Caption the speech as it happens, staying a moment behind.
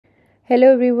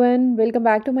Hello everyone, welcome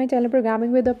back to my channel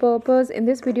Programming with a Purpose. In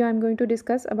this video I'm going to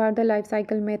discuss about the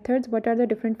lifecycle methods. What are the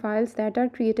different files that are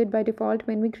created by default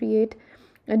when we create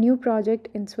a new project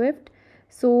in Swift.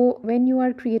 So when you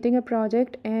are creating a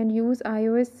project and use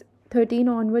iOS 13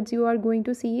 onwards, you are going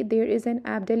to see there is an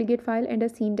AppDelegate file and a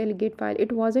SceneDelegate file.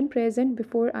 It wasn't present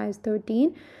before iOS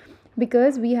 13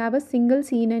 because we have a single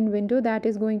scene and window that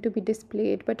is going to be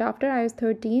displayed, but after iOS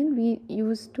 13 we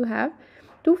used to have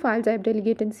two files,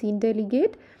 AppDelegate and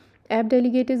SceneDelegate.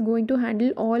 AppDelegate is going to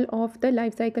handle all of the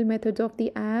lifecycle methods of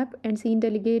the app, and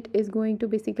SceneDelegate is going to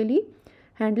basically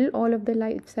handle all of the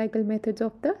lifecycle methods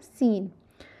of the scene.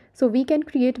 So we can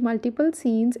create multiple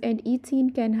scenes and each scene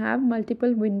can have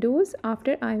multiple windows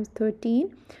after iOS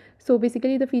 13. So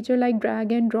basically the feature like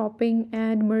drag and dropping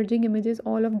and merging images,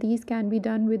 all of these can be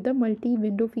done with the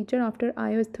multi-window feature after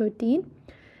iOS 13.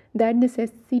 That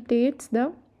necessitates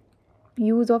the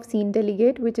use of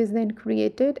SceneDelegate, which is then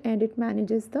created and it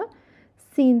manages the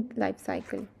scene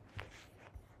lifecycle.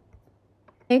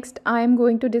 Next, I am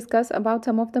going to discuss about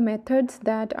some of the methods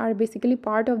that are basically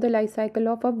part of the lifecycle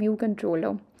of a view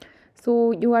controller.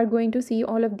 So you are going to see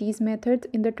all of these methods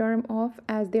in the term of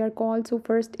as they are called. So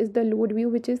first is the load view,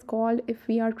 which is called if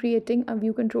we are creating a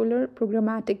view controller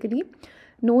programmatically.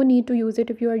 No need to use it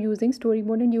if you are using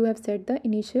storyboard and you have set the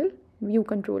initial view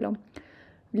controller.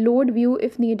 Load view,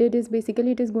 if needed, is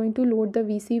basically it is going to load the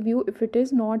VC view if it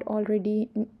is not already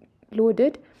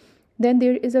loaded. Then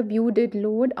there is a view did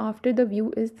load after the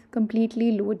view is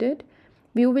completely loaded.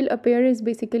 View will appear is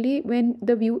basically when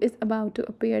the view is about to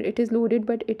appear. It is loaded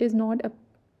but it is not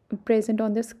present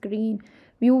on the screen.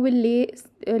 View will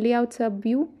layout sub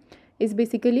view is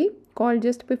basically called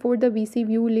just before the VC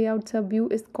view layout sub view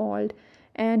is called,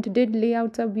 and did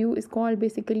layout sub view is called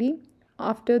basically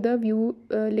after the view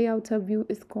layout sub view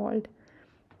is called.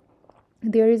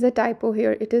 There is a typo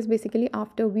here. It is basically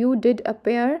after view did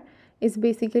appear is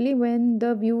basically when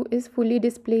the view is fully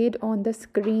displayed on the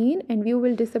screen, and view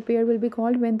will disappear will be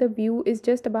called when the view is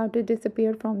just about to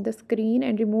disappear from the screen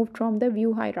and removed from the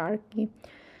view hierarchy.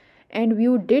 And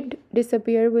view did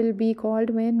disappear will be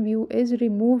called when view is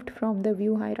removed from the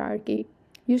view hierarchy.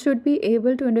 You should be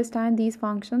able to understand these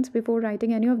functions before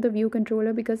writing any of the view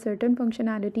controller, because certain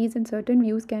functionalities and certain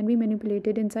views can be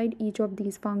manipulated inside each of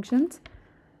these functions.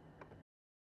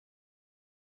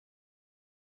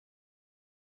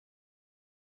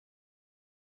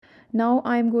 Now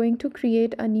I am going to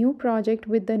create a new project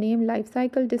with the name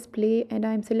Lifecycle Display, and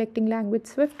I am selecting language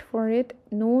Swift for it.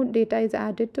 No data is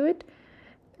added to it,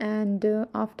 and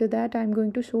after that I am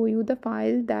going to show you the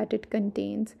file that it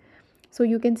contains. So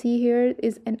you can see here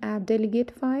is an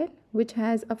AppDelegate file which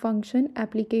has a function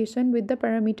application with the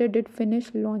parameter did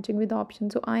finish launching with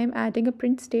option. So I am adding a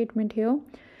print statement here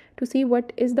to see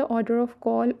what is the order of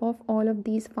call of all of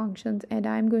these functions, and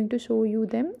I am going to show you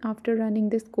them after running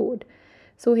this code.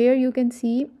 So here you can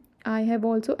see I have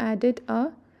also added a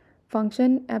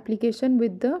function application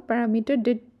with the parameter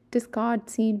did discard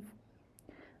scene.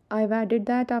 I've added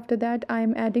that. After that I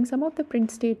am adding some of the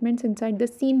print statements inside the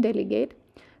scene delegate.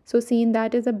 So scene,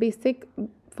 that is a basic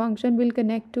function will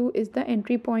connect to is the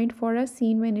entry point for a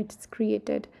scene when it's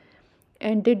created,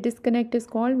 and did disconnect is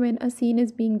called when a scene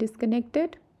is being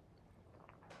disconnected.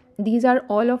 These are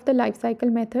all of the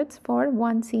lifecycle methods for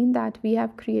one scene that we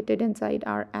have created inside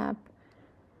our app.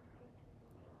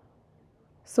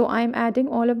 So I am adding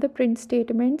all of the print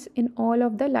statements in all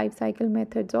of the lifecycle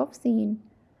methods of scene.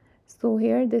 So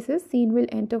here this is scene will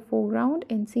enter foreground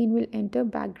and scene will enter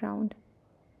background.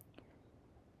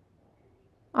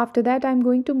 After that I'm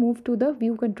going to move to the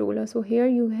view controller. So here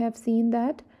you have seen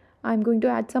that I'm going to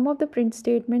add some of the print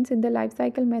statements in the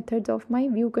lifecycle methods of my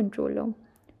view controller.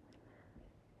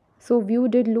 So view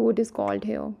did load is called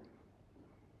here.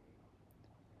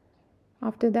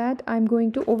 After that I'm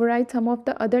going to override some of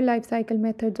the other lifecycle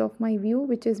methods of my view,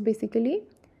 which is basically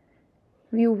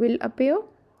view will appear.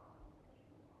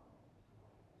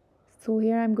 So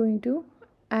here I'm going to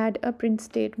add a print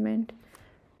statement.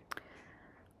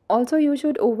 Also you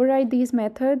should override these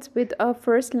methods with a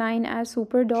first line as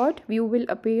super dot view will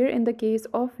appear in the case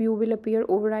of view will appear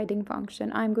overriding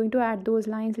function. I'm going to add those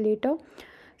lines later.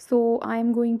 So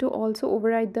I'm going to also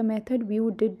override the method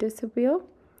view did disappear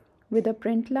with a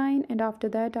print line, and after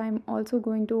that I'm also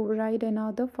going to override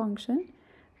another function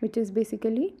which is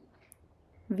basically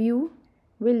view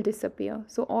will disappear.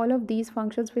 So all of these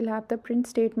functions will have the print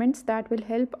statements that will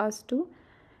help us to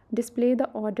display the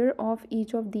order of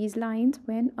each of these lines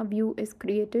when a view is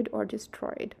created or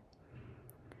destroyed.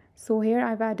 So here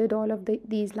I've added all of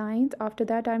these lines. After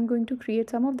that I'm going to create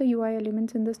some of the UI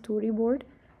elements in the storyboard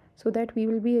so that we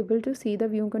will be able to see the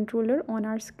view controller on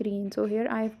our screen. So here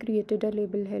I have created a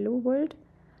label hello world,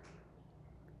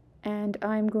 and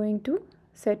I'm going to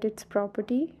set its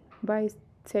property by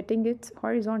setting it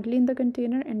horizontally in the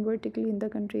container and vertically in the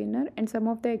container, and some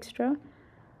of the extra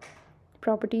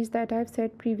properties that I've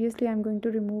set previously, I'm going to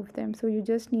remove them. So you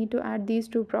just need to add these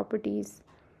two properties: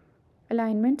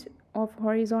 alignment of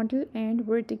horizontal and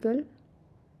vertical,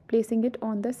 placing it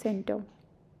on the center.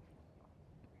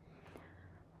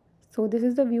 So this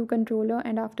is the view controller,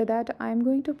 and after that I'm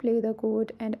going to play the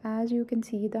code, and as you can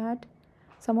see that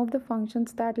some of the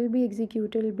functions that will be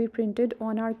executed will be printed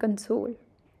on our console.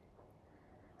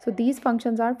 So these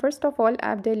functions are, first of all,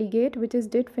 AppDelegate, which is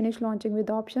did finish launching with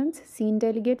options;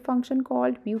 SceneDelegate function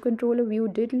called; view controller view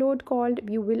did load called;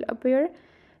 view will appear;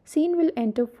 scene will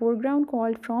enter foreground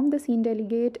called from the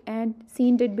SceneDelegate; and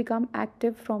scene did become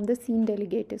active from the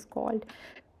SceneDelegate is called.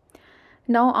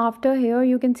 Now after here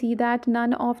you can see that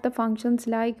none of the functions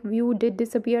like view did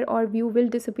disappear or view will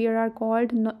disappear are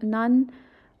called. None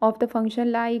of the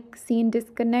function like scene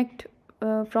disconnect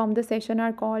from the session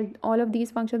are called. All of these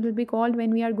functions will be called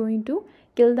when we are going to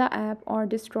kill the app or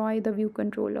destroy the view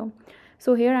controller.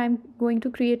 So here I'm going to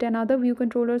create another view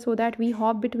controller so that we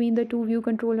hop between the two view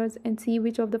controllers and see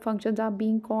which of the functions are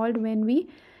being called when we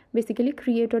basically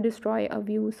create or destroy a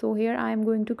view. So here I am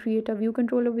going to create a view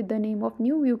controller with the name of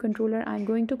new view controller. I'm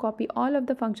going to copy all of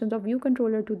the functions of view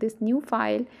controller to this new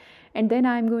file, and then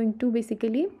I'm going to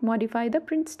basically modify the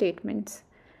print statements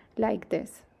like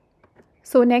this.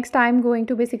 So next I'm going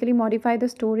to basically modify the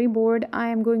storyboard. I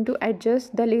am going to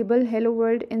adjust the label hello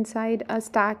world inside a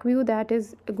stack view that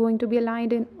is going to be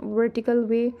aligned in vertical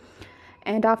way,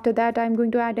 and after that I'm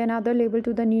going to add another label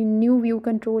to the new view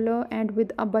controller, and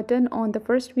with a button on the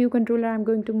first view controller I'm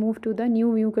going to move to the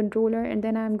new view controller, and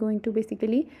then I'm going to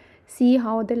basically see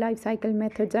how the lifecycle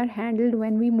methods are handled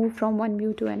when we move from one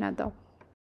view to another.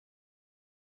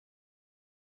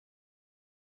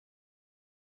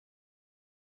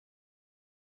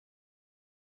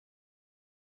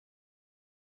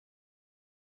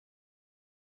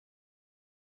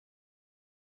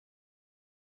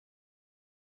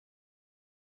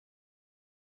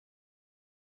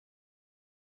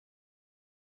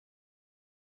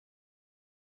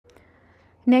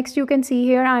 Next you can see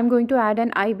here I'm going to add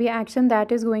an IB action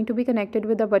that is going to be connected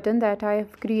with the button that I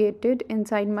have created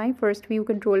inside my first view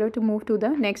controller to move to the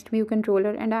next view controller,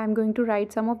 and I'm going to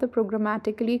write some of the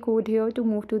programmatically code here to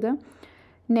move to the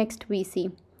next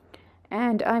VC,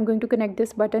 and I'm going to connect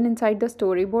this button inside the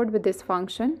storyboard with this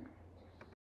function.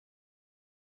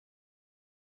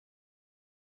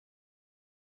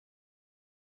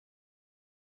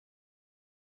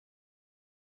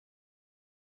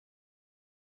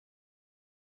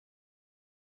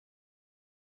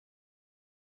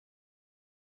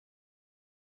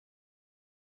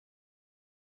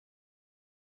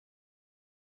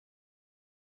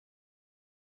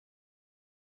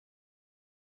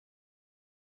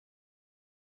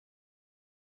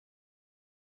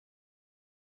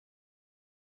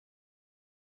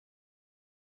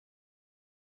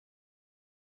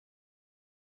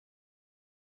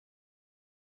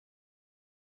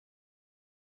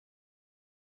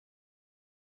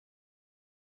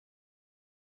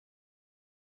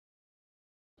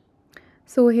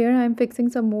 So here I am fixing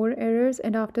some more errors,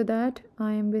 and after that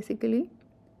I am basically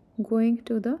going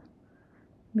to the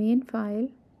main file,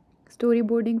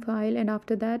 storyboarding file, and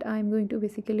after that I am going to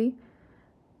basically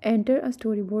enter a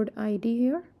storyboard ID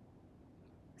here.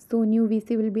 So new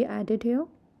VC will be added here,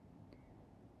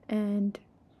 and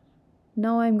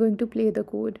now I'm going to play the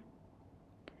code.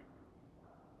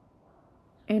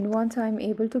 And once I'm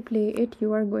able to play it,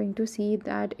 you are going to see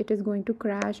that it is going to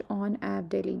crash on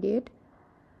AppDelegate.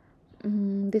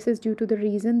 This is due to the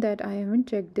reason that I haven't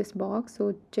checked this box.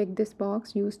 So check this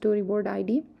box, use storyboard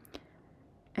ID,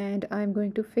 and I'm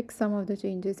going to fix some of the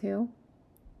changes here.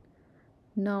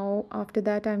 Now after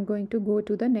that I'm going to go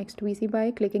to the next VC by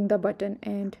clicking the button,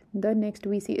 and the next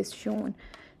VC is shown.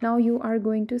 Now you are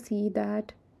going to see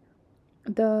that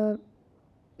the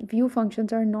view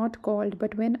functions are not called,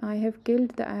 but when I have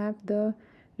killed the app the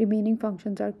remaining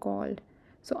functions are called.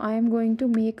 So I am going to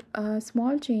make a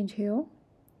small change here.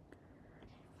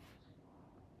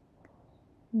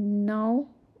 Now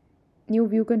new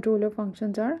view controller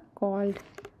functions are called,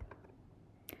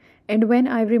 and when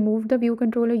I remove the view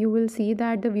controller you will see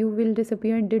that the view will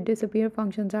disappear and did disappear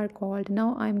functions are called.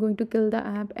 Now I'm going to kill the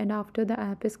app, and after the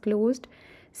app is closed,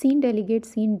 scene delegate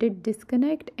scene did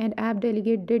disconnect and app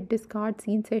delegate did discard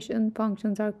scene session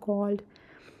functions are called.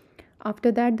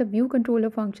 After that, the view controller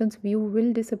functions view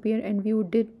will disappear, and view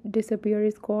did disappear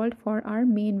is called for our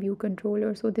main view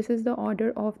controller. So this is the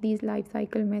order of these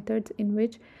lifecycle methods in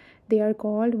which they are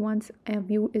called once a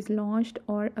view is launched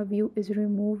or a view is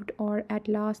removed, or at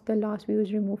last the last view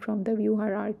is removed from the view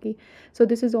hierarchy. So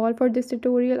this is all for this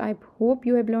tutorial. I hope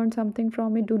you have learned something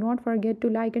from it. Do not forget to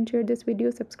like and share this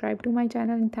video, subscribe to my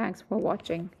channel, and thanks for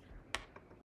watching.